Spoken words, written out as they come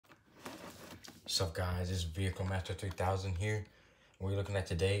What's up, guys? This is Vehicle Master 3000 here. What we're looking at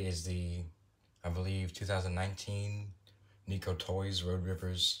today is the, I believe, 2019 Nikko Toys Road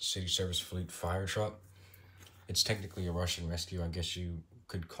Rippers City Service Fleet fire truck. It's technically a Russian rescue, I guess you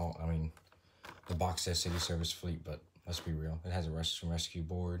could call. I mean, the box says City Service Fleet, but let's be real. It has a Russian rescue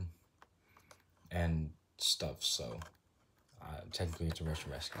board and stuff, so technically it's a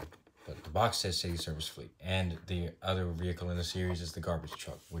Russian rescue. But the box says City Service Fleet. And the other vehicle in the series is the garbage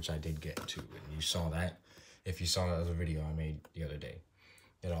truck, which I did get to. And you saw that if you saw the other video I made the other day.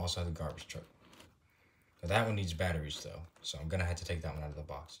 It also has a garbage truck. Now that one needs batteries though, so I'm gonna have to take that one out of the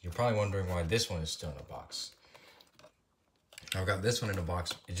box. You're probably wondering why this one is still in the box. I've got this one in the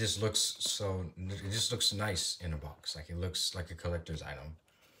box. It just looks nice in a box. Like, it looks like a collector's item.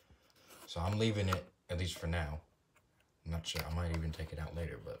 So I'm leaving it, at least for now. I'm not sure, I might even take it out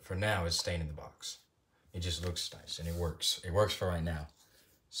later, but for now it's staying in the box. It just looks nice and it works. It works for right now.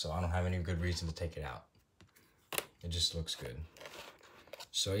 So I don't have any good reason to take it out. It just looks good.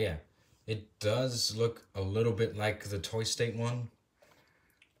 So yeah, it does look a little bit like the Toy State one.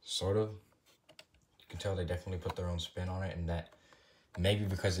 Sort of. You can tell they definitely put their own spin on it, and that maybe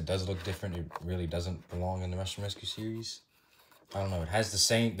because it does look different, it really doesn't belong in the Russian Rescue series. I don't know, it has the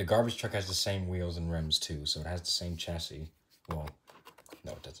same, the garbage truck has the same wheels and rims too, so it has the same chassis. Well,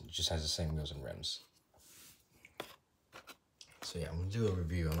 no it doesn't, it just has the same wheels and rims. So yeah, I'm gonna do a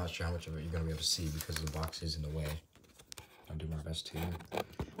review. I'm not sure how much of it you're gonna be able to see because the box is in the way. I'll do my best to.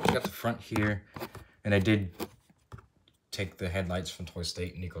 I got the front here, and I did take the headlights from Toy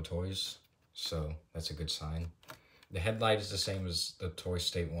State and Nikko Toys, so that's a good sign. The headlight is the same as the Toy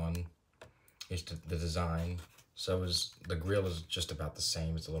State one. It's the design. So is the grill is just about the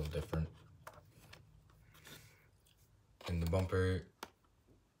same. It's a little different. And the bumper.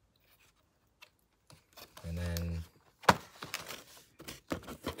 And then,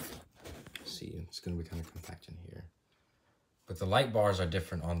 see, it's going to be kind of compact in here. But the light bars are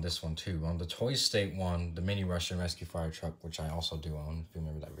different on this one too. On the Toy State one, the mini Russian Rescue fire truck, which I also do own, if you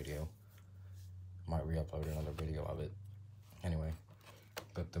remember that video. I might re-upload another video of it. Anyway.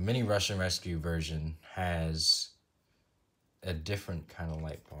 But the mini Russian Rescue version has a different kind of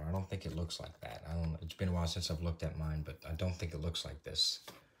light bar. I don't think it looks like that. I don't know. It's been a while since I've looked at mine, but I don't think it looks like this.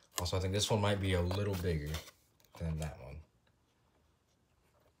 Also, I think this one might be a little bigger than that one.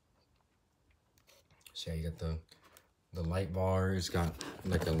 So yeah, you got the light bar. It's got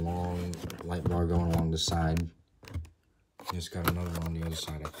like a long light bar going along the side. It's got another one on the other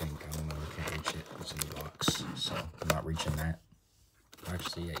side, I think. I don't know. I can't reach it. It's in the box, so I'm not reaching that.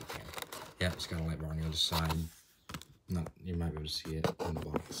 Actually, yeah, you can. Yeah, it's got a light bar on the other side. You might be able to see it in the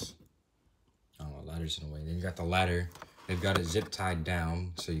box. I don't know, ladder's in the way. Then you got the ladder. They've got it zip tied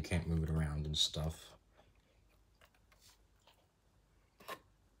down, so you can't move it around and stuff.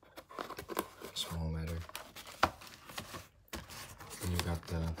 Small ladder. Then you got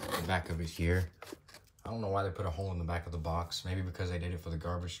the back of it here. I don't know why they put a hole in the back of the box. Maybe because they did it for the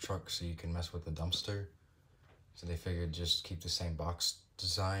garbage truck, so you can mess with the dumpster. So they figured just keep the same box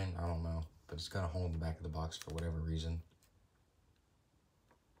design. I don't know. But it's got a hole in the back of the box for whatever reason.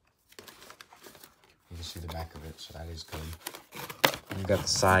 You can see the back of it, so that is good. And you got the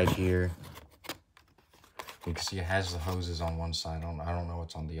side here. You can see it has the hoses on one side. I don't know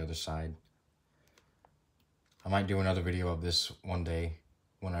what's on the other side. I might do another video of this one day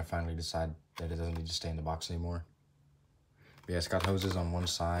when I finally decide that it doesn't need to stay in the box anymore. But yeah, it's got hoses on one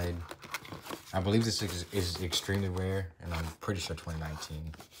side. I believe this is extremely rare, and I'm pretty sure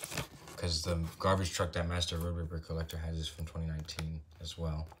 2019. Because the garbage truck that Master Road Ripper Collector has is from 2019 as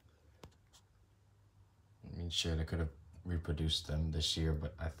well. I mean, sure, they could have reproduced them this year,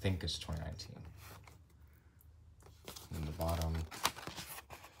 but I think it's 2019. And the bottom.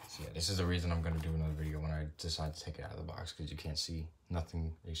 So yeah, this is the reason I'm going to do another video when I decide to take it out of the box, because you can't see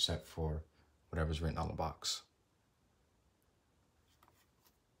nothing except for whatever's written on the box.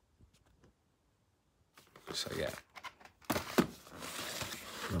 So yeah, I'm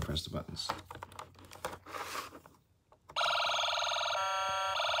gonna press the buttons.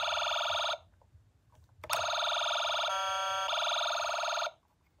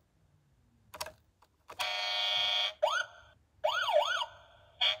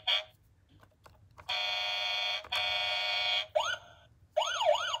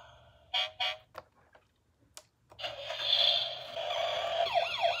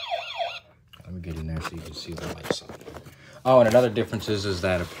 Let me get in there so you can see the lights on. Oh, and another difference is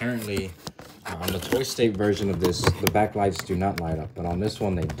that apparently on the Toy State version of this, the backlights do not light up, but on this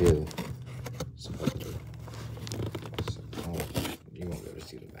one they do. Supposedly. So, you won't be able to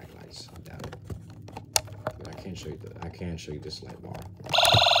see the backlights. I doubt it. But I can show you this light bar.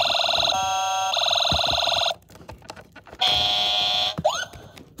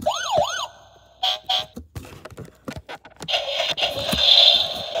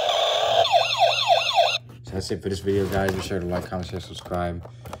 that's it for this video, guys. Be sure to like, comment, share, subscribe.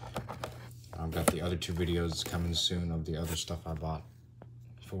 I've got the other 2 videos coming soon of the other stuff I bought.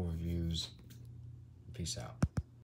 Full reviews. Peace out.